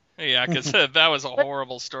 Yeah, because that was a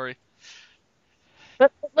horrible story.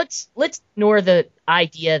 But let's ignore the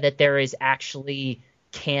idea that there is actually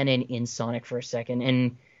canon in Sonic for a second,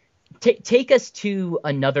 and take us to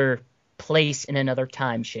another place in another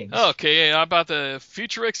time, Shiggs. Okay, how about the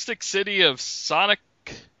futuristic city of Sonic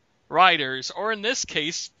Riders, or in this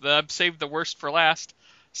case, I've saved the worst for last,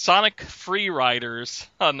 Sonic Free Riders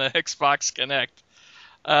on the Xbox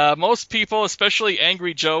Kinect. Most people, especially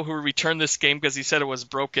Angry Joe, who returned this game because he said it was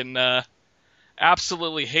broken,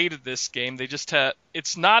 absolutely hated this game. They just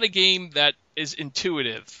it's not a game that is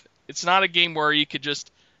intuitive. It's not a game where you could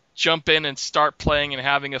just jump in and start playing and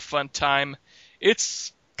having a fun time.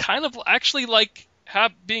 It's kind of actually like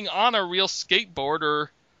being on a real skateboard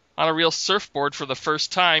or on a real surfboard for the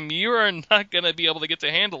first time. You are not going to be able to get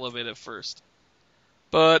the handle of it at first.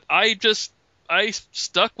 But I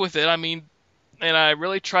stuck with it. I mean, and I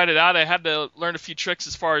really tried it out. I had to learn a few tricks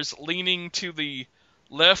as far as leaning to the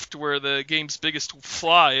left where the game's biggest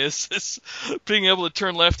flaw is. Being able to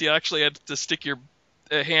turn left, you actually had to stick your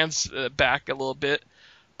hands back a little bit.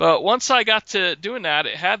 But once I got to doing that,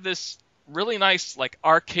 it had this really nice like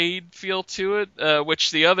arcade feel to it,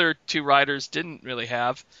 which the other two riders didn't really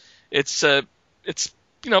have. It's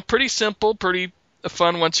pretty simple, pretty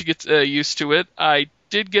fun once you get used to it. I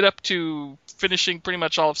did get up to finishing pretty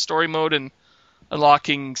much all of story mode and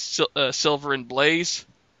unlocking Silver and Blaze.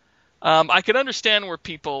 I can understand where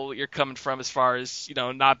you're coming from as far as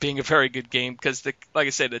not being a very good game, because like I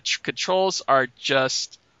said, the controls are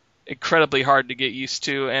just incredibly hard to get used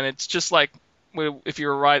to, and it's just like if you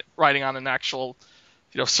were riding on an actual,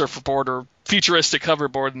 surfboard or futuristic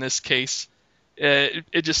hoverboard in this case.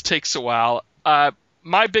 It just takes a while.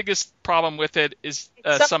 My biggest problem with it is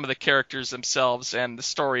some of the characters themselves and the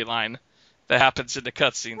storyline that happens in the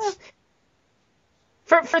cutscenes.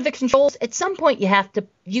 For the controls, at some point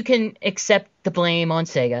you can accept the blame on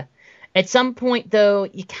Sega. At some point, though,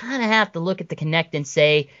 you kind of have to look at the Kinect and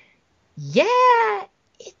say, yeah,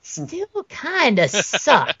 it still kind of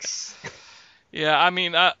sucks. Yeah, I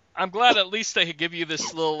mean, I'm glad at least they could give you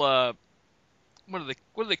this little, what do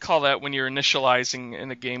they call that when you're initializing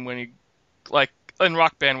in a game, when you, like, in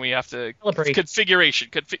Rock Band we have to,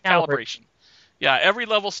 calibration. Yeah, every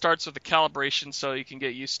level starts with a calibration so you can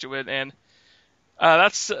get used to it, and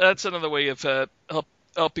that's another way of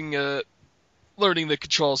helping learning the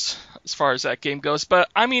controls as far as that game goes. But,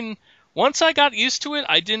 I mean, once I got used to it,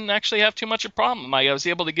 I didn't actually have too much of a problem. I was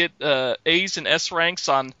able to get A's and S ranks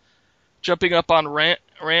on jumping up on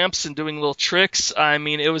ramps and doing little tricks. I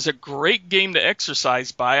mean, it was a great game to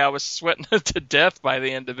exercise by. I was sweating to death by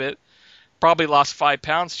the end of it. Probably lost 5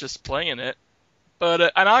 pounds just playing it.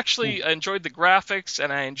 But I actually enjoyed the graphics,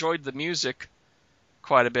 and I enjoyed the music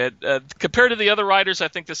quite a bit. Compared to the other riders, I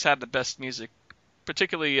think this had the best music.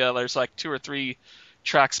 Particularly, there's like 2 or 3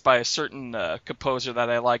 tracks by a certain composer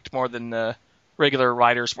that I liked more than regular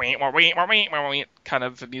riders' kind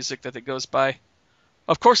of music that it goes by.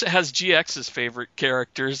 Of course, it has GX's favorite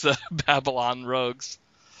characters, the Babylon Rogues.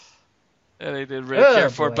 They did really care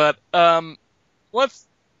for. But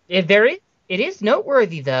it is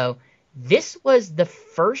noteworthy, though. This was the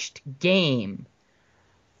first game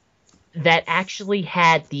that actually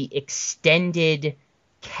had the extended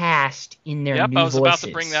cast in their new voices. Yep, I was about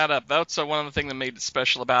to bring that up. That's one of the things that made it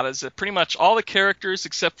special about it, is that pretty much all the characters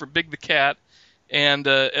except for Big the Cat and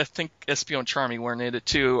I think Espio and Charmy weren't in it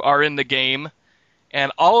too, are in the game,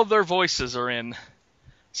 and all of their voices are in.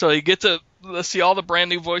 So you get to see all the brand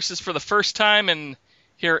new voices for the first time and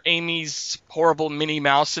hear Amy's horrible Minnie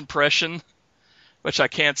Mouse impression, which I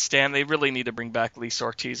can't stand. They really need to bring back Lisa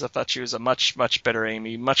Ortiz. I thought she was a much, much better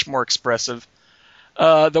Amy, much more expressive.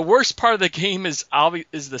 The worst part of the game is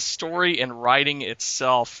the story, and writing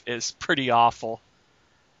itself is pretty awful.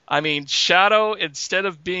 I mean, Shadow, instead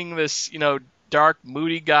of being this, dark,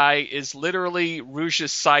 moody guy, is literally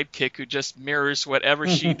Rouge's sidekick who just mirrors whatever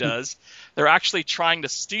she does. They're actually trying to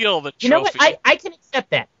steal the trophy. You know what? I can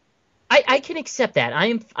accept that. I can accept that.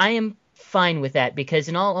 I am fine with that, because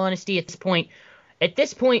in all honesty, at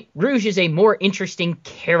this point, Rouge is a more interesting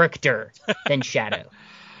character than Shadow.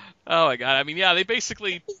 Oh my god! I mean, yeah, they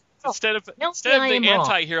basically instead of the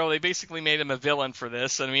anti-hero, they basically made him a villain for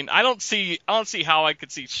this. I mean, I don't see how I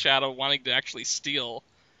could see Shadow wanting to actually steal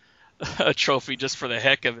a trophy just for the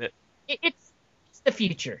heck of it. It's the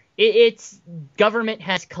future. Its government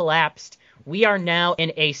has collapsed. we are now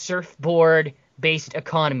in a surfboard-based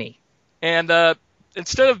economy. And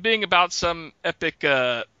instead of being about some epic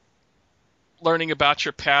learning about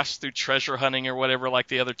your past through treasure hunting or whatever like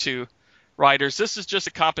the other two riders, this is just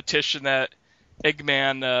a competition that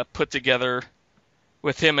Eggman put together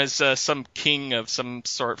with him as some king of some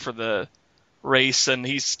sort for the race, and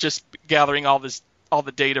he's just gathering all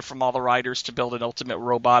the data from all the riders to build an ultimate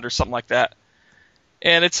robot or something like that.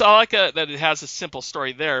 And it's all like that it has a simple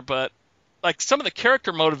story there, but like some of the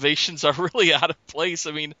character motivations are really out of place.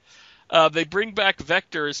 I mean, they bring back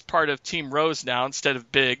Vector as part of Team Rose now instead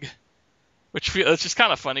of Big, which it's just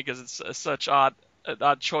kind of funny because it's such an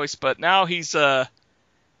odd choice. But now he's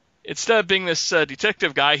instead of being this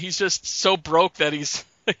detective guy, he's just so broke that he's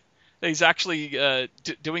actually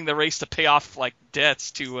doing the race to pay off like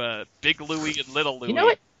debts to Big Louie and Little Louie. You know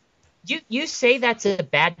what? You say that's a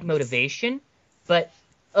bad motivation, but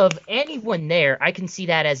of anyone there, I can see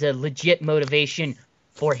that as a legit motivation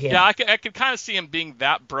for him. Yeah, I could kind of see him being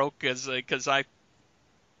that broke because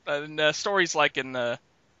stories like in that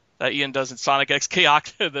Ian does in Sonic X,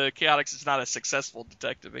 the Chaotix is not a successful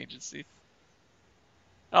detective agency.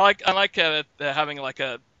 I like having like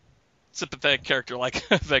a sympathetic character like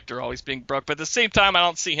Vector always being broke, but at the same time, I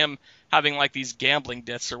don't see him having like these gambling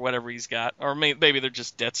debts or whatever he's got, or maybe they're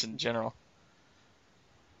just debts in general.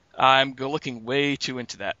 I'm looking way too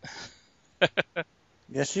into that.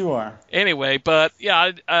 Yes, you are. Anyway, but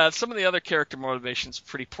yeah, some of the other character motivations are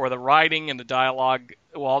pretty poor. The writing and the dialogue,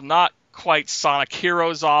 while not quite Sonic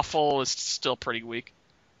Heroes awful, is still pretty weak.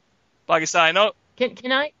 Like I said, I know.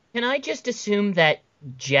 Can I just assume that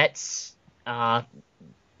Jet's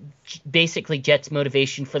basically Jet's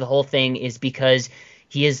motivation for the whole thing is because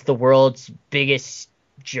he is the world's biggest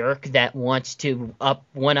jerk that wants to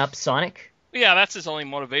one up Sonic? Yeah, that's his only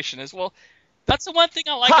motivation. That's the one thing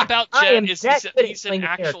I like about Jet is he's an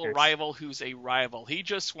actual rival who's a rival. He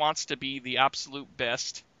just wants to be the absolute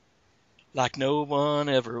best, like no one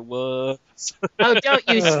ever was. Oh, don't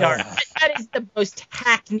you start. That is the most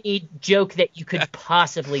hackneyed joke that you could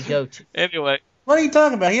possibly go to. Anyway. What are you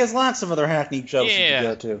talking about? He has lots of other hackneyed jokes you can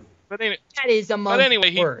go to. But anyway, that is among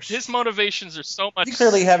the worst. His motivations are so much. You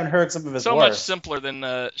clearly haven't heard some of his much simpler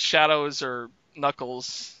than Shadows or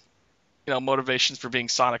Knuckles. Motivations for being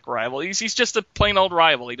Sonic rival. He's just a plain old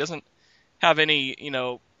rival. He doesn't have any,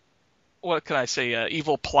 what can I say,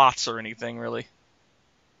 evil plots or anything really.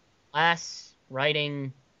 Class,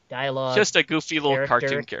 writing, dialogue. Just a goofy little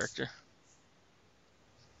cartoon character.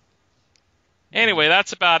 Anyway,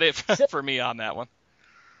 that's about it for me on that one.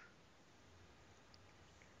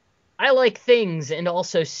 I like things and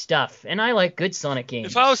also stuff, and I like good Sonic games.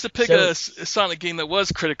 If I was to pick a Sonic game that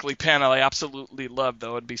was critically panned, I absolutely loved,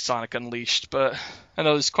 though, it'd be Sonic Unleashed. But I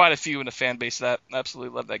know there's quite a few in the fan base that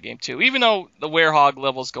absolutely love that game, too. Even though the Werehog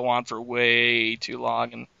levels go on for way too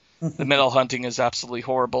long, and the metal hunting is absolutely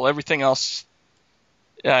horrible. Everything else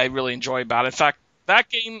I really enjoy about it. In fact, that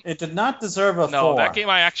game... It did not deserve a 4. No, that game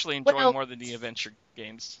I actually enjoy more than the adventure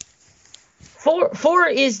games. Four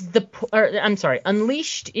is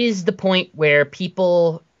Unleashed is the point where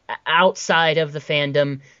people outside of the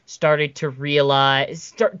fandom started to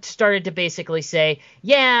basically say,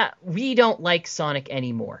 yeah, we don't like Sonic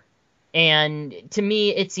anymore. And to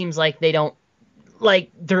me, it seems like they don't like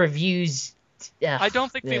the reviews. I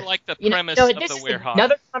don't think they like the premise of the Werehog.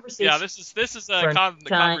 Another conversation. Yeah, this is the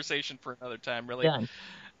conversation for another time, really. Done.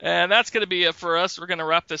 And that's going to be it for us. We're going to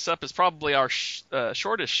wrap this up. It's probably our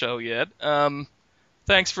shortest show yet.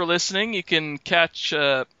 Thanks for listening. You can catch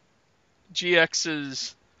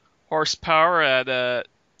GX's Horsepower at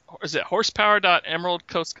is it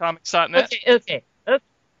horsepower.emeraldcoastcomics.net? Okay.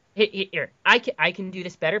 Here, I can do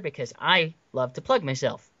this better because I love to plug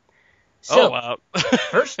myself. So, wow.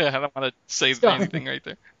 First, I don't want to say anything right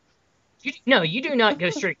there. You do not go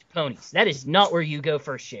straight to ponies. That is not where you go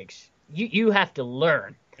first, Shigs. You have to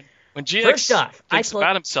learn. When GX thinks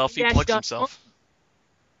about himself, he plugs himself.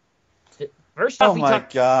 First off, oh my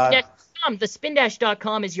God. The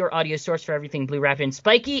Spindash.com is your audio source for everything Blue Rapid and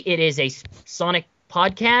Spiky. It is a Sonic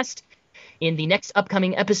podcast. In the next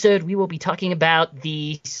upcoming episode, we will be talking about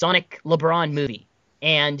the Sonic LeBron movie.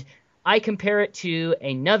 And I compare it to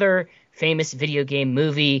another famous video game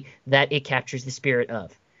movie that it captures the spirit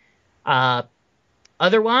of.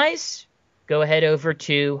 Otherwise, go ahead over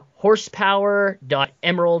to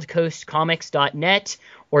horsepower.emeraldcoastcomics.net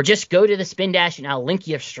or just go to the Spin Dash and I'll link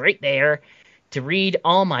you straight there to read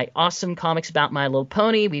all my awesome comics about My Little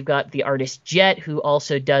Pony. We've got the artist Jet, who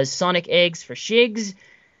also does Sonic Eggs for Shigs.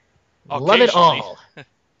 Love it all.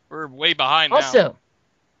 We're way behind also, now.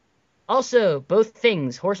 Also, both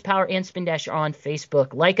things, Horsepower and Spin Dash, are on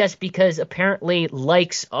Facebook. Like us because apparently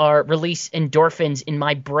likes release endorphins in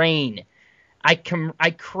my brain. I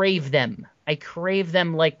crave them. I crave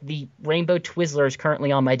them like the Rainbow Twizzlers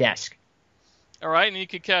currently on my desk. All right, and you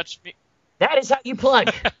can catch me. That is how you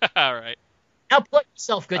plug. All right. Now plug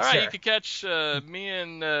yourself, good All right, sir. you can catch me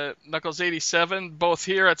and Knuckles87 both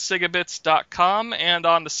here at Sigabits.com and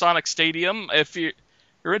on the Sonic Stadium. If you're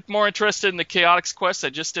more interested in the Chaotix Quest, I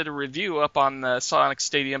just did a review up on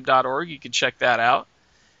SonicStadium.org. You can check that out.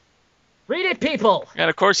 Read it, people! And,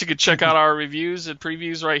 of course, you can check out our reviews and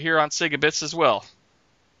previews right here on Sigabits as well.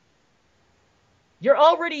 You're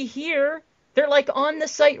already here. They're, like, on the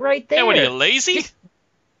site right there. Yeah, what are you, lazy? Just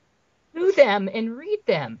do them and read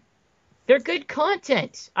them. They're good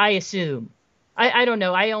content, I assume. I don't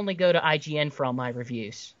know. I only go to IGN for all my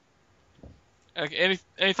reviews. Okay,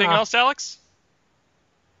 anything else, Alex?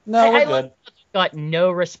 No, we're good. Got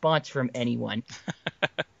no response from anyone.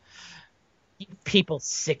 You people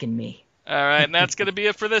sicken me. All right, and that's going to be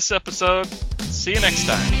it for this episode. See you next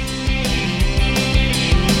time.